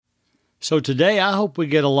So today I hope we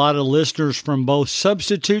get a lot of listeners from both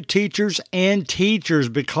substitute teachers and teachers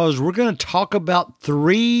because we're going to talk about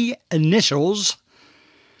three initials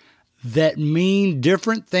that mean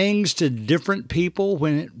different things to different people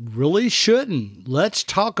when it really shouldn't. Let's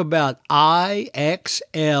talk about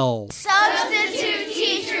IXL. Substitute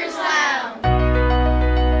Teachers Lounge.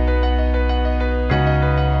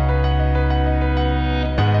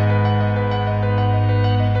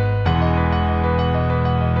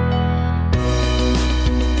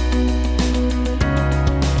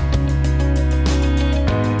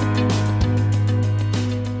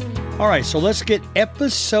 All right, so let's get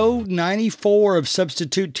episode 94 of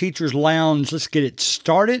Substitute Teachers Lounge. Let's get it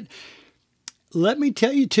started. Let me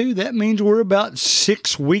tell you, too, that means we're about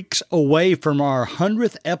 6 weeks away from our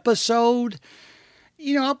 100th episode.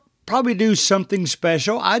 You know, I'll probably do something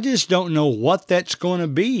special. I just don't know what that's going to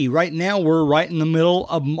be. Right now, we're right in the middle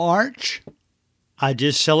of March. I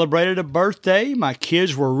just celebrated a birthday. My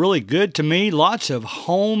kids were really good to me. Lots of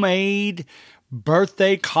homemade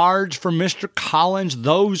birthday cards for Mr. Collins.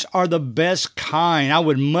 Those are the best kind. I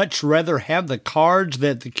would much rather have the cards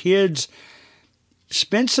that the kids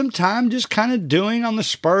spent some time just kind of doing on the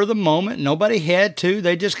spur of the moment. Nobody had to.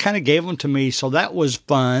 They just kind of gave them to me. So that was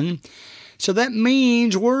fun. So that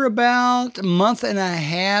means we're about a month and a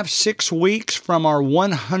half, 6 weeks from our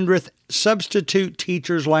 100th Substitute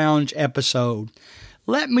Teachers Lounge episode.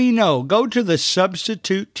 Let me know. Go to the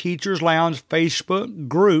Substitute Teachers Lounge Facebook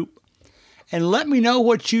group and let me know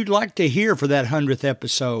what you'd like to hear for that 100th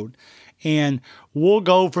episode. And we'll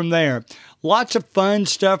go from there. Lots of fun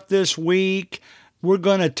stuff this week. We're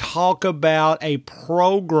going to talk about a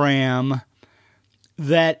program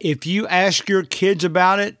that if you ask your kids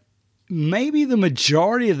about it, maybe the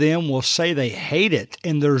majority of them will say they hate it.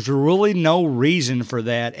 And there's really no reason for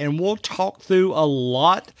that. And we'll talk through a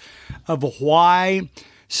lot of why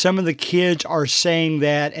some of the kids are saying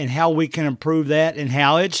that and how we can improve that and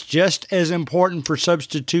how it's just as important for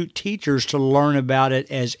substitute teachers to learn about it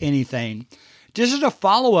as anything. Just as a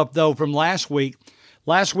follow-up, though, from last week,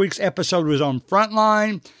 last week's episode was on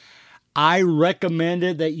Frontline. I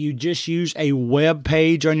recommended that you just use a web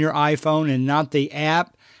page on your iPhone and not the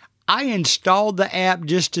app. I installed the app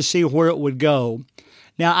just to see where it would go.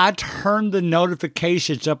 Now, I turned the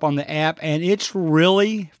notifications up on the app, and it's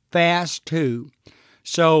really fast, too.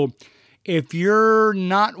 So if you're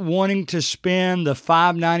not wanting to spend the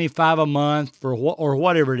 $5.95 a month for or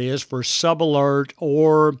whatever it is for SubAlert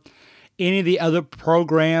or any of the other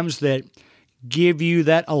programs that give you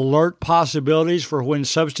that alert possibilities for when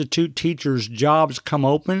substitute teachers' jobs come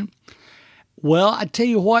open, well, I tell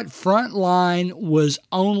you what, Frontline was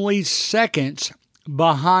only seconds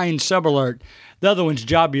behind SubAlert. The other one's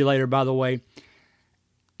Jobulator, by the way.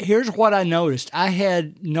 Here's what I noticed. I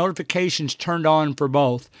had notifications turned on for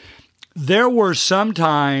both. There were some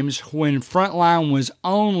times when Frontline was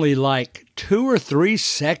only like 2 or 3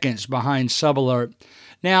 seconds behind SubAlert.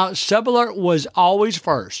 Now, SubAlert was always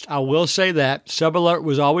first. I will say that. SubAlert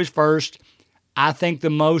was always first. I think the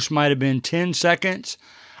most might have been 10 seconds.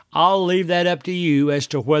 I'll leave that up to you as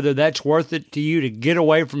to whether that's worth it to you to get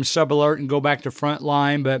away from SubAlert and go back to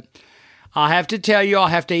Frontline, but I have to tell you, I'll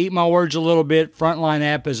have to eat my words a little bit. Frontline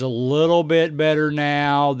app is a little bit better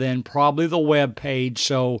now than probably the web page,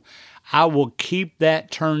 so I will keep that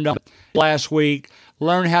turned on. Last week,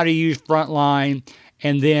 learn how to use Frontline,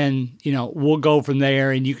 and then, we'll go from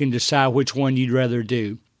there, and you can decide which one you'd rather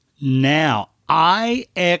do. Now,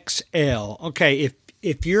 IXL. Okay,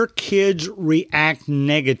 if your kids react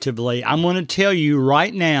negatively, I'm going to tell you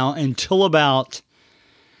right now, until about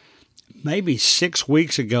maybe 6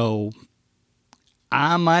 weeks ago,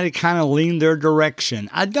 I might have kind of leaned their direction.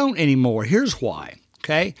 I don't anymore. Here's why,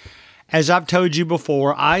 okay? As I've told you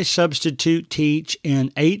before, I substitute teach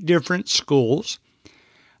in 8 different schools.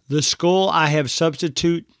 The school I have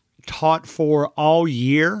substitute taught for all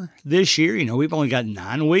year this year, we've only got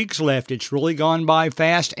 9 weeks left. It's really gone by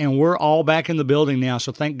fast, and we're all back in the building now,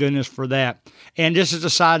 so thank goodness for that. And just as a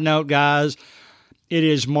side note, guys, it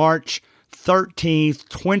is March 13th,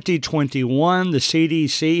 2021, the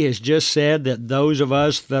CDC has just said that those of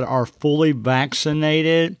us that are fully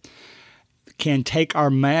vaccinated can take our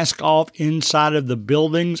mask off inside of the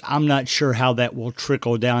buildings. I'm not sure how that will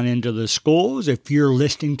trickle down into the schools. If you're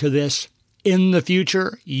listening to this in the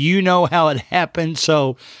future, you know how it happened.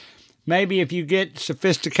 So maybe if you get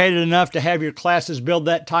sophisticated enough to have your classes build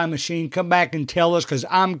that time machine, come back and tell us because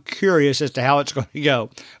I'm curious as to how it's going to go.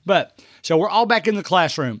 So we're all back in the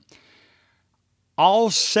classroom.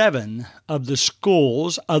 All 7 of the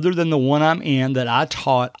schools, other than the one I'm in that I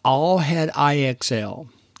taught, all had IXL.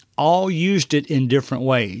 All used it in different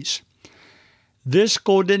ways. This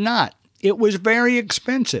school did not. it was very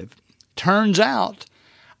expensive. Turns out,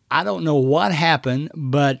 I don't know what happened,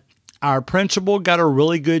 but our principal got a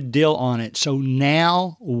really good deal on it. So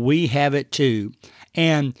now we have it too.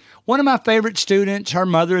 And one of my favorite students, her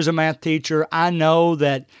mother is a math teacher. I know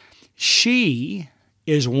that she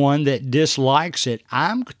is one that dislikes it.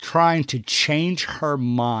 I'm trying to change her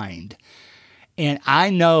mind. And I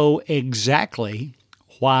know exactly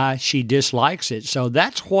why she dislikes it. So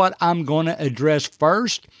that's what I'm going to address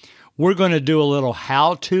first. We're going to do a little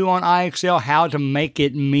how-to on IXL, how to make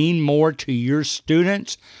it mean more to your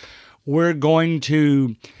students. We're going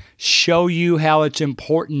to show you how it's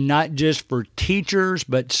important not just for teachers,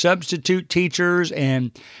 but substitute teachers,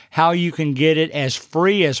 and how you can get it as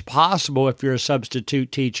free as possible if you're a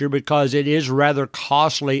substitute teacher, because it is rather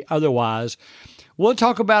costly otherwise. We'll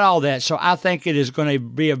talk about all that. So I think it is going to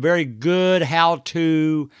be a very good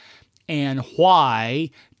how-to and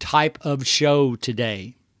why type of show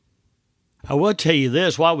today. I will tell you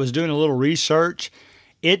this, while I was doing a little research,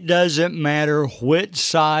 it doesn't matter which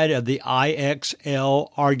side of the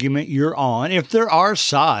IXL argument you're on. If there are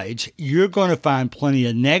sides, you're going to find plenty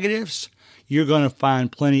of negatives. You're going to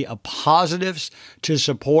find plenty of positives to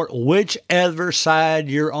support whichever side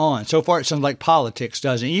you're on. So far, it sounds like politics,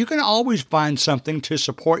 doesn't it? You can always find something to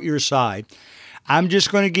support your side. I'm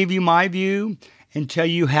just going to give you my view and tell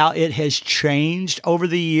you how it has changed over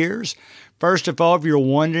the years. First of all, if you're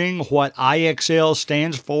wondering what IXL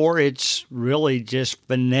stands for, it's really just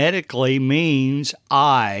phonetically means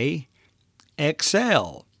I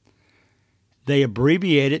excel. They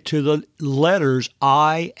abbreviate it to the letters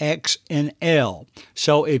I, X, and L.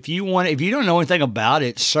 So if you don't know anything about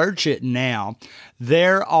it, search it now.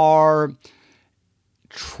 There are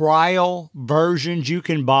trial versions you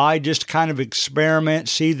can buy, just kind of experiment,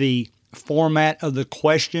 see the format of the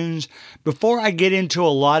questions. Before I get into a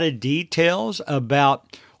lot of details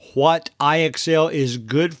about what IXL is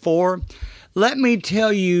good for, let me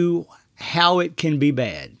tell you how it can be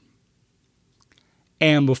bad.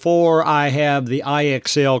 And before I have the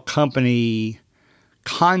IXL company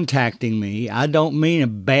contacting me, I don't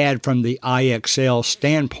mean bad from the IXL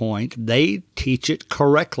standpoint. They teach it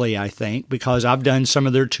correctly, I think, because I've done some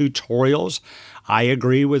of their tutorials. I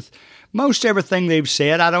agree with most everything they've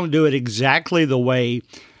said. I don't do it exactly the way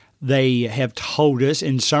they have told us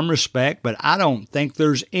in some respect, but I don't think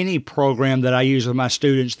there's any program that I use with my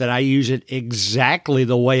students that I use it exactly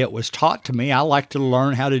the way it was taught to me. I like to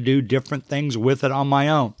learn how to do different things with it on my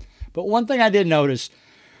own. But one thing I did notice,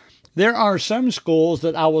 there are some schools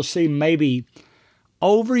that I will see maybe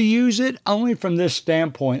overuse it only from this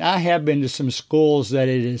standpoint. I have been to some schools that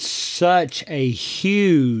it is such a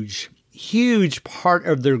huge part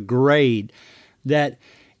of their grade that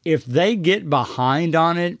if they get behind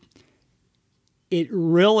on it, it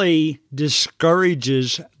really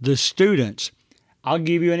discourages the students. I'll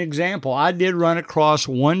give you an example. I did run across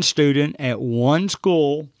one student at one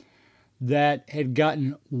school that had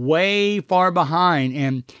gotten way far behind,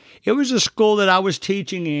 and it was a school that I was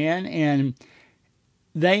teaching in, and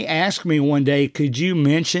they asked me one day, could you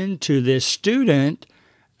mention to this student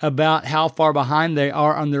about how far behind they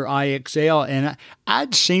are on their IXL? And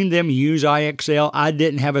I'd seen them use IXL. I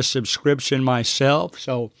didn't have a subscription myself,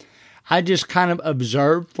 so I just kind of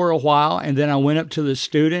observed for a while, and then I went up to the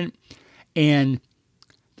student, and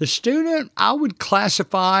the student I would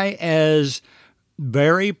classify as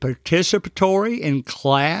very participatory in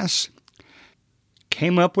class,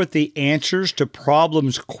 came up with the answers to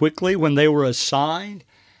problems quickly when they were assigned.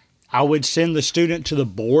 I would send the student to the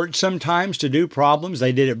board sometimes to do problems.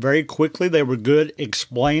 They did it very quickly. They were good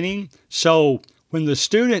explaining. So when the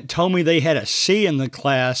student told me they had a C in the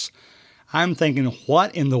class, I'm thinking,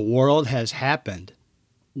 what in the world has happened?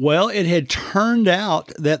 Well, it had turned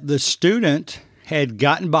out that the student had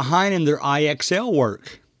gotten behind in their IXL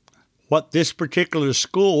work, what this particular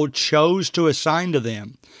school chose to assign to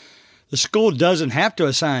them. The school doesn't have to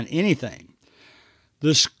assign anything.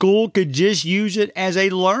 The school could just use it as a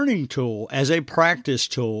learning tool, as a practice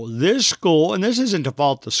tool. This school, and this isn't to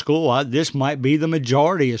fault the school, this might be the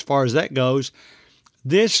majority as far as that goes,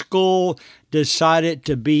 this school decided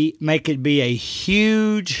to make it be a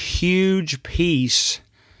huge piece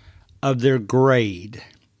of their grade.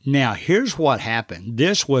 Now, here's what happened.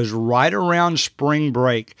 This was right around spring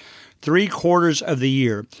break, 3/4 of the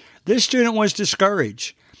year. This student was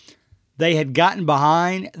discouraged. They had gotten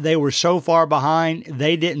behind. They were so far behind,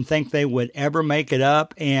 they didn't think they would ever make it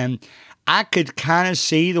up. And I could kind of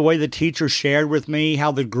see the way the teacher shared with me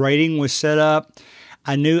how the grading was set up.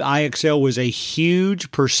 I knew IXL was a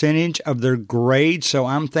huge percentage of their grade. So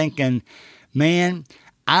I'm thinking, man,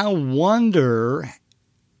 I wonder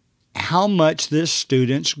how much this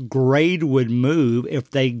student's grade would move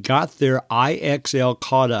if they got their IXL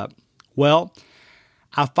caught up. Well,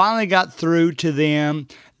 I finally got through to them.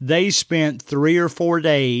 They spent 3 or 4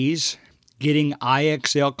 days getting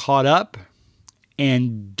IXL caught up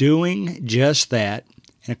and doing just that.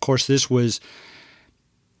 And of course, this was,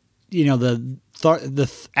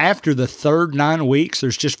 after the third 9 weeks,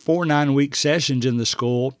 there's just 4 9-week sessions in the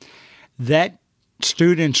school. That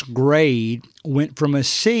student's grade went from a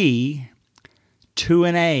C to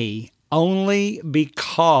an A only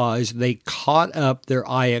because they caught up their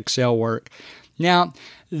IXL work. Now,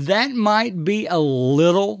 that might be a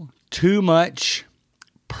little too much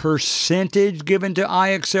percentage given to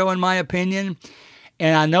IXL in my opinion.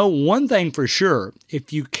 And I know one thing for sure,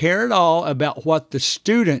 if you care at all about what the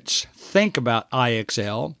students think about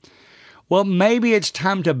IXL, well, maybe it's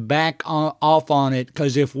time to back off on it,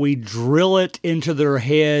 because if we drill it into their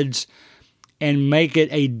heads and make it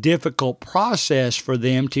a difficult process for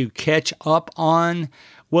them to catch up on,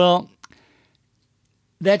 well,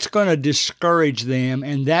 that's going to discourage them,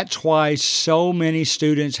 and that's why so many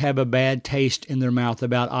students have a bad taste in their mouth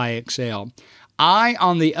about IXL. I,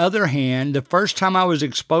 on the other hand, the first time I was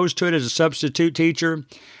exposed to it as a substitute teacher,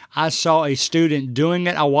 I saw a student doing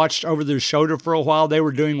it. I watched over their shoulder for a while. They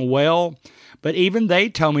were doing well, but even they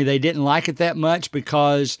told me they didn't like it that much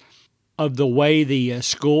because of the way the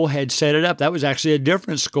school had set it up. That was actually a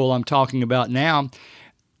different school I'm talking about now.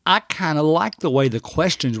 I kind of liked the way the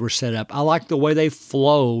questions were set up. I liked the way they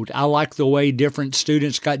flowed. I liked the way different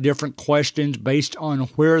students got different questions based on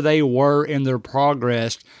where they were in their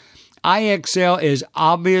progress. IXL is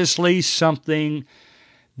obviously something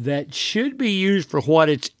that should be used for what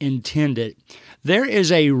it's intended. There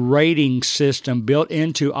is a rating system built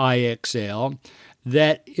into IXL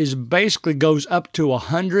that is basically goes up to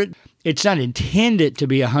 100. It's not intended to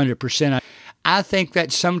be 100%. I think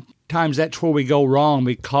that sometimes that's where we go wrong,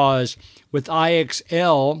 because with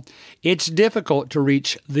IXL, it's difficult to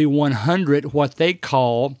reach the 100, what they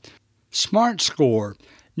call SMART score.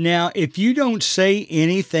 Now, if you don't say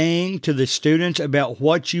anything to the students about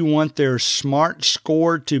what you want their SMART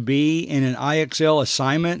score to be in an IXL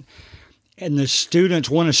assignment, and the students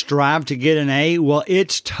want to strive to get an A, well,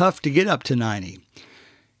 it's tough to get up to 90.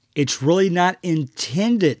 It's really not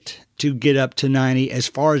intended to get up to 90 as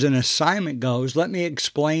far as an assignment goes. Let me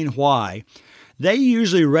explain why. They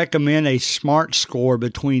usually recommend a SMART score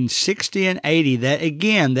between 60 and 80. That,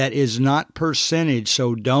 again, that is not percentage,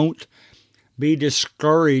 so don't be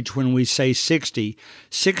discouraged when we say 60.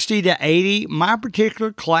 60 to 80, my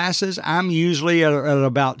particular classes, I'm usually at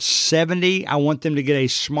about 70. I want them to get a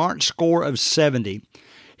SMART score of 70.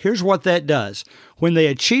 Here's what that does. When they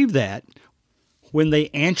achieve that, when they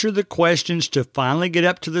answer the questions to finally get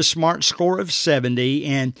up to the SMART score of 70,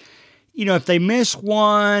 and if they miss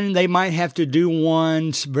one, they might have to do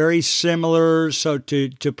one very similar, so to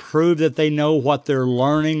prove that they know what they're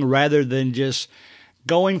learning rather than just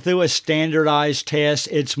going through a standardized test.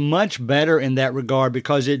 It's much better in that regard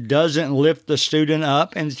because it doesn't lift the student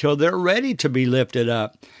up until they're ready to be lifted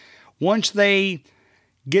up. Once they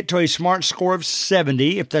get to a SMART score of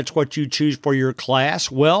 70, if that's what you choose for your class,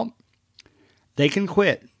 well, they can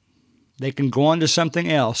quit. They can go on to something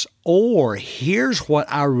else. Or here's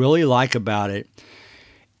what I really like about it.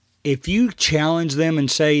 If you challenge them and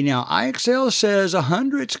say, now, IXL says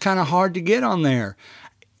 100, it's kind of hard to get on there.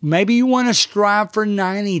 Maybe you want to strive for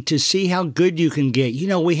 90 to see how good you can get.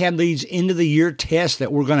 We have these end-of-the-year tests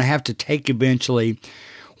that we're going to have to take eventually.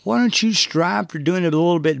 Why don't you strive for doing it a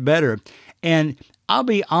little bit better? And I'll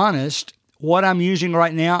be honest, what I'm using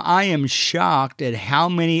right now, I am shocked at how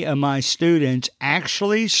many of my students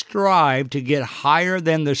actually strive to get higher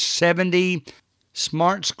than the 70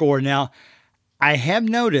 SMART score. Now, I have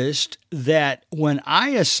noticed that when I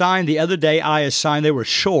assigned the other day, they were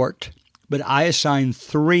short, but I assigned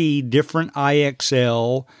 3 different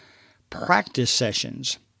IXL practice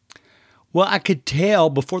sessions. Well, I could tell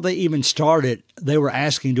before they even started, they were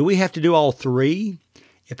asking, do we have to do all 3?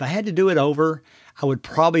 If I had to do it over, I would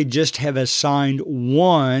probably just have assigned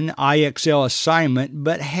one IXL assignment,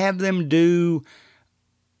 but have them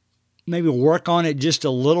maybe work on it just a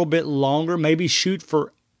little bit longer, maybe shoot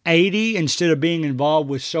for 80 instead of being involved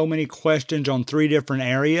with so many questions on 3 different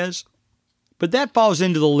areas. But that falls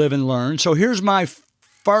into the live and learn. So here's my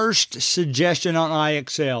first suggestion on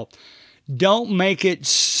IXL. Don't make it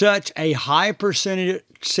such a high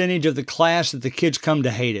percentage of the class that the kids come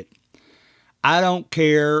to hate it. I don't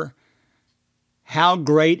care how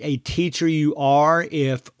great a teacher you are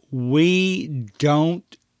if we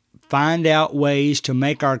don't find out ways to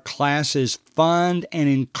make our classes fun and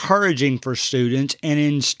encouraging for students, and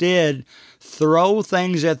instead throw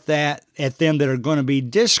things at them that are going to be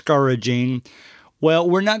discouraging, well,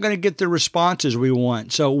 we're not going to get the responses we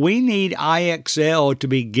want. So we need IXL to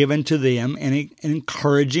be given to them in an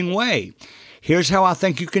encouraging way. Here's how I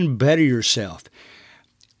think you can better yourself.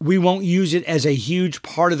 We won't use it as a huge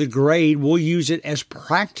part of the grade. We'll use it as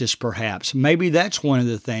practice, perhaps. Maybe that's one of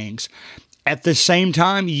the things. At the same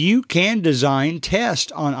time, you can design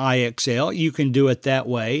tests on IXL. You can do it that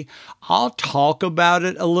way. I'll talk about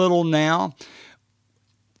it a little now.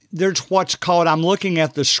 There's what's called, I'm looking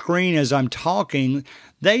at the screen as I'm talking.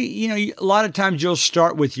 A lot of times you'll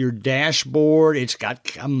start with your dashboard. It's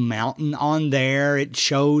got a mountain on there. It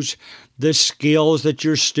shows the skills that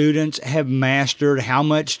your students have mastered, how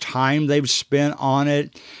much time they've spent on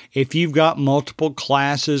it. If you've got multiple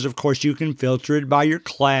classes, of course, you can filter it by your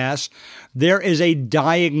class. There is a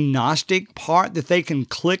diagnostic part that they can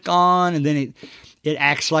click on, and then it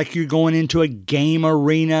acts like you're going into a game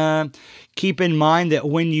arena. Keep in mind that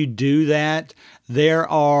when you do that,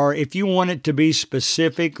 if you want it to be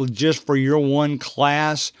specific just for your one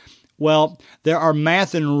class, well, there are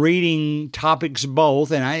math and reading topics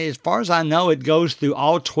both, and as far as I know, it goes through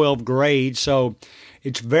all 12 grades, so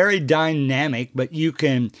it's very dynamic, but you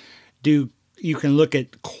can look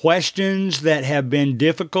at questions that have been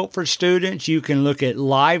difficult for students. You can look at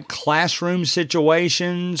live classroom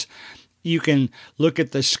situations. You can look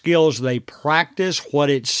at the skills they practice,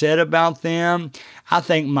 what it said about them. I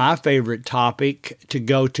think my favorite topic to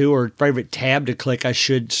go to, or favorite tab to click, I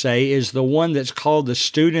should say, is the one that's called the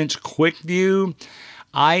Students Quick View.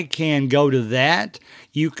 I can go to that.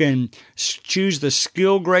 You can choose the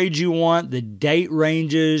skill grades you want, the date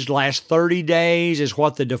ranges, last 30 days is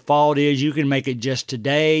what the default is. You can make it just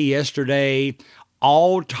today, yesterday,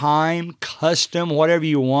 all time, custom, whatever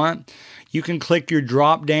you want. You can click your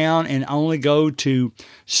drop down and only go to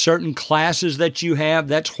certain classes that you have.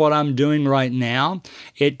 That's what I'm doing right now.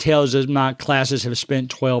 It tells us my classes have spent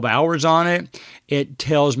 12 hours on it. It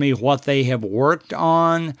tells me what they have worked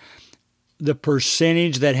on, the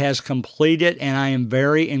percentage that has completed, and I am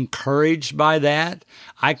very encouraged by that.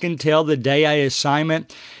 I can tell the day I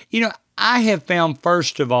assignment. I have found,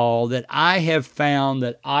 first of all, that IXL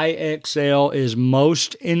is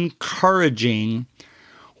most encouraging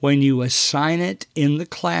when you assign it in the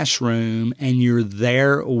classroom and you're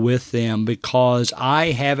there with them, because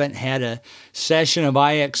I haven't had a session of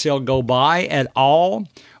IXL go by at all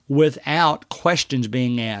without questions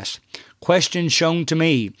being asked, questions shown to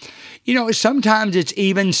me. Sometimes it's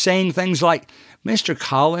even saying things like, Mr.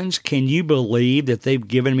 Collins, can you believe that they've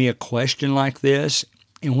given me a question like this?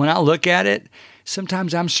 And when I look at it,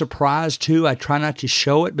 sometimes I'm surprised too. I try not to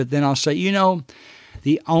show it, but then I'll say,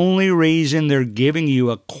 the only reason they're giving you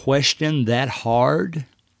a question that hard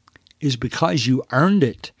is because you earned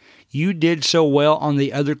it. You did so well on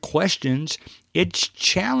the other questions, it's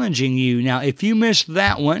challenging you. Now, if you missed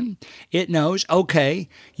that one, it knows, okay,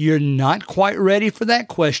 you're not quite ready for that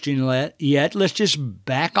question yet. Let's just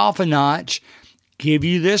back off a notch, give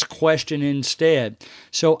you this question instead.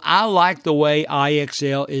 So I like the way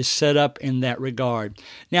IXL is set up in that regard.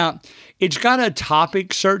 Now, it's got a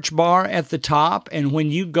topic search bar at the top, and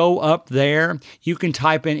when you go up there, you can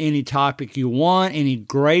type in any topic you want, any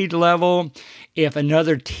grade level. If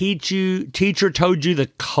another teacher told you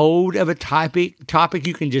the code of a topic,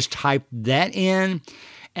 you can just type that in.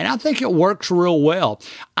 And I think it works real well.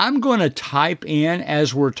 I'm going to type in,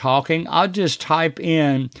 as we're talking, I'll just type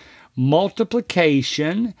in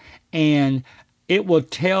multiplication, and it will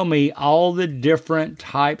tell me all the different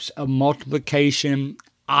types of multiplication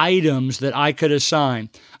items that I could assign.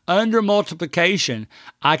 Under multiplication,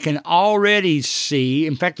 I can already see,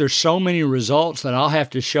 in fact, there's so many results that I'll have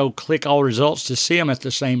to click all results to see them at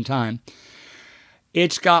the same time.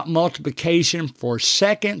 It's got multiplication for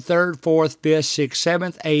 2nd, 3rd, 4th, 5th, 6th,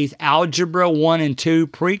 7th, 8th, algebra 1 and 2,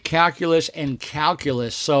 pre-calculus, and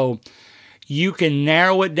calculus. So you can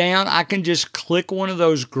narrow it down. I can just click one of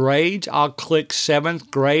those grades. I'll click 7th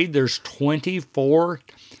grade. There's 24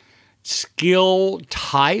 skill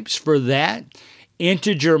types for that.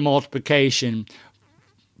 Integer multiplication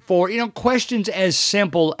for, questions as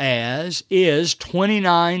simple as, is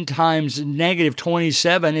 29 times negative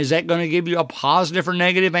 27, is that going to give you a positive or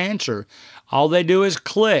negative answer? All they do is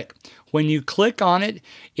click. When you click on it,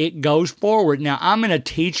 it goes forward. Now, I'm in a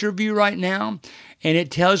teacher view right now, and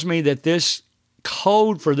it tells me that this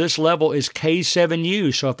code for this level is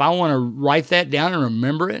K7U. So if I want to write that down and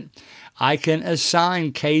remember it, I can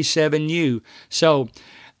assign K7U. So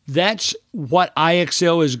that's what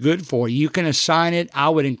IXL is good for. You can assign it. I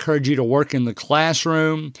would encourage you to work in the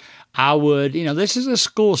classroom. This is a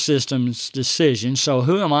school system's decision. So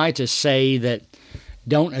who am I to say that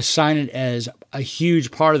Don't assign it as a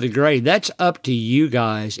huge part of the grade. That's up to you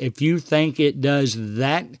guys. If you think it does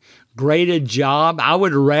that great a job, I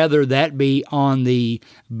would rather that be on the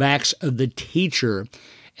backs of the teacher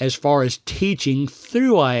as far as teaching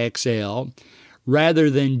through IXL rather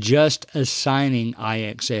than just assigning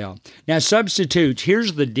IXL. Now, substitutes,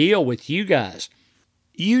 here's the deal with you guys.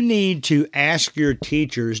 You need to ask your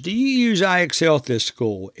teachers, do you use IXL at this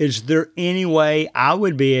school? Is there any way I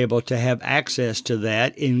would be able to have access to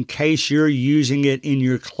that in case you're using it in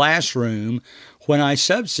your classroom when I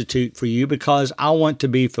substitute for you because I want to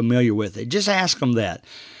be familiar with it? Just ask them that.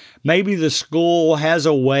 Maybe the school has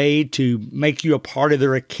a way to make you a part of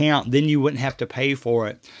their account, then you wouldn't have to pay for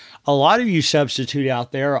it. A lot of you substitute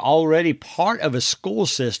out there are already part of a school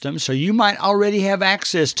system, so you might already have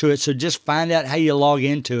access to it, so just find out how you log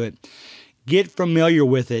into it. Get familiar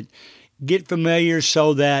with it. Get familiar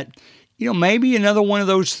so that, maybe another one of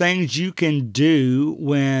those things you can do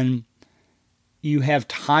when you have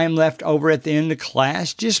time left over at the end of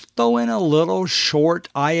class, just throw in a little short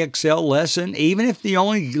IXL lesson, even if you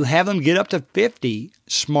only have them get up to 50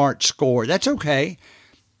 SMART score. That's okay.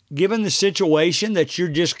 Given the situation that you're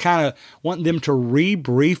just kind of wanting them to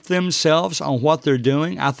rebrief themselves on what they're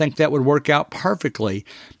doing, I think that would work out perfectly.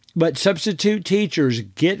 But substitute teachers,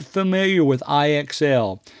 get familiar with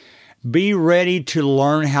IXL. Be ready to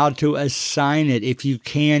learn how to assign it if you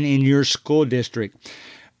can in your school district.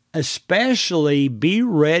 Especially be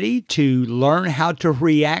ready to learn how to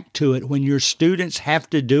react to it when your students have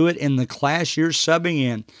to do it in the class you're subbing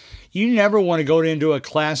in. You never want to go into a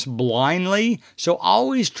class blindly, so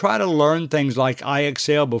always try to learn things like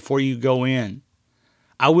IXL before you go in.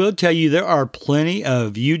 I will tell you there are plenty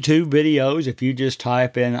of YouTube videos. If you just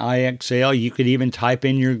type in IXL, you could even type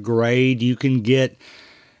in your grade. You can get,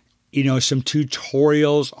 some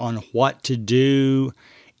tutorials on what to do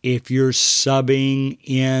if you're subbing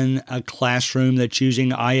in a classroom that's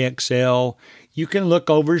using IXL. You can look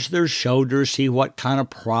over their shoulder, see what kind of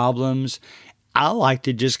problems. I like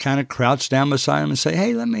to just kind of crouch down beside them and say,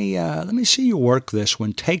 hey, let me see you work this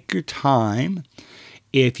one. Take your time.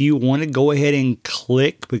 If you want to go ahead and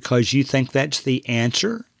click because you think that's the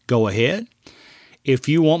answer, go ahead. If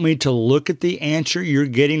you want me to look at the answer you're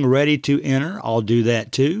getting ready to enter, I'll do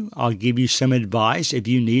that too. I'll give you some advice if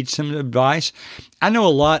you need some advice. I know a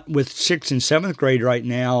lot with 6th and 7th grade right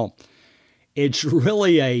now. It's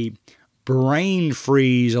really a brain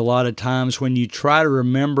freeze a lot of times when you try to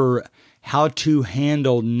remember how to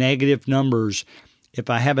handle negative numbers.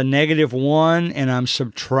 If I have a -1 and I'm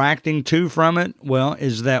subtracting 2 from it, well,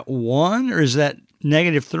 is that 1 or is that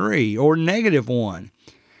 -3 or -1?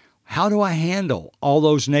 How do I handle all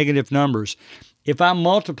those negative numbers? If I'm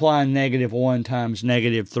multiplying -1 times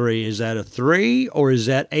 -3, is that a 3 or is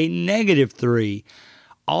that a -3?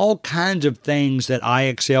 All kinds of things that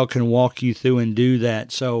IXL can walk you through and do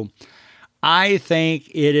that. So I think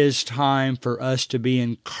it is time for us to be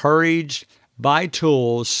encouraged by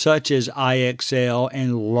tools such as IXL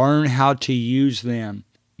and learn how to use them.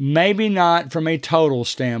 Maybe not from a total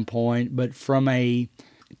standpoint, but from a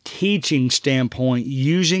teaching standpoint,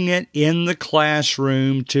 using it in the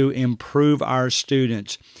classroom to improve our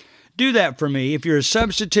students. Do that for me. If you're a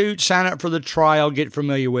substitute, sign up for the trial, get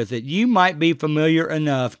familiar with it. You might be familiar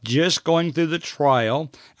enough just going through the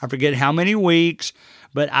trial. I forget how many weeks,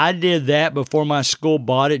 but I did that before my school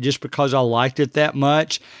bought it just because I liked it that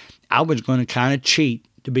much. I was going to kind of cheat,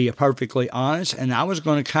 to be perfectly honest, and I was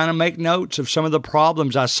going to kind of make notes of some of the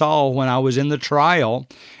problems I saw when I was in the trial,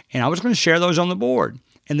 and I was going to share those on the board.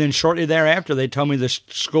 And then shortly thereafter, they told me the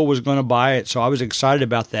school was going to buy it, so I was excited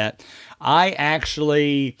about that. I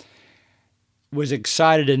actually was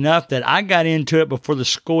excited enough that I got into it before the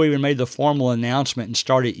school even made the formal announcement and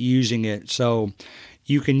started using it. So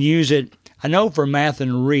you can use it, I know, for math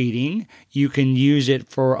and reading. You can use it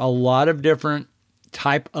for a lot of different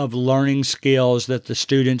type of learning skills that the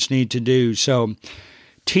students need to do. So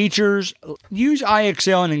teachers, use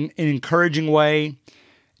IXL in an encouraging way.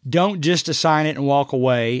 Don't just assign it and walk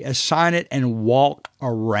away. Assign it and walk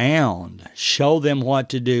around. Show them what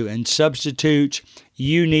to do. And substitutes,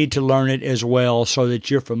 you need to learn it as well so that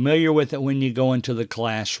you're familiar with it when you go into the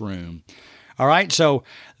classroom. All right, so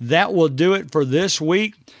that will do it for this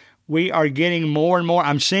week. We are getting more and more,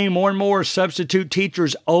 I'm seeing more and more substitute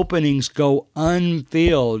teachers openings go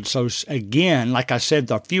unfilled. So again, like I said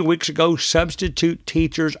a few weeks ago, substitute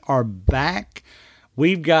teachers are back.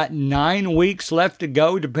 We've got 9 weeks left to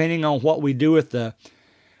go, depending on what we do with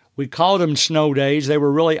we called them snow days. They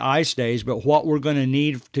were really ice days, but what we're going to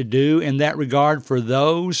need to do in that regard for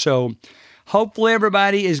those. So hopefully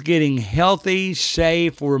everybody is getting healthy,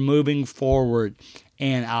 safe. We're moving forward.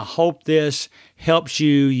 And I hope this helps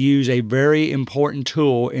you use a very important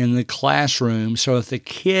tool in the classroom so that the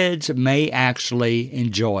kids may actually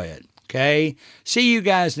enjoy it. Okay? See you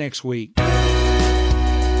guys next week.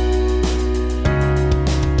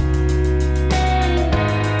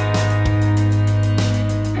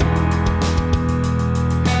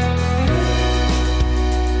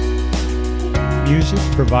 Music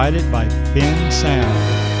provided by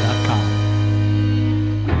bensound.com.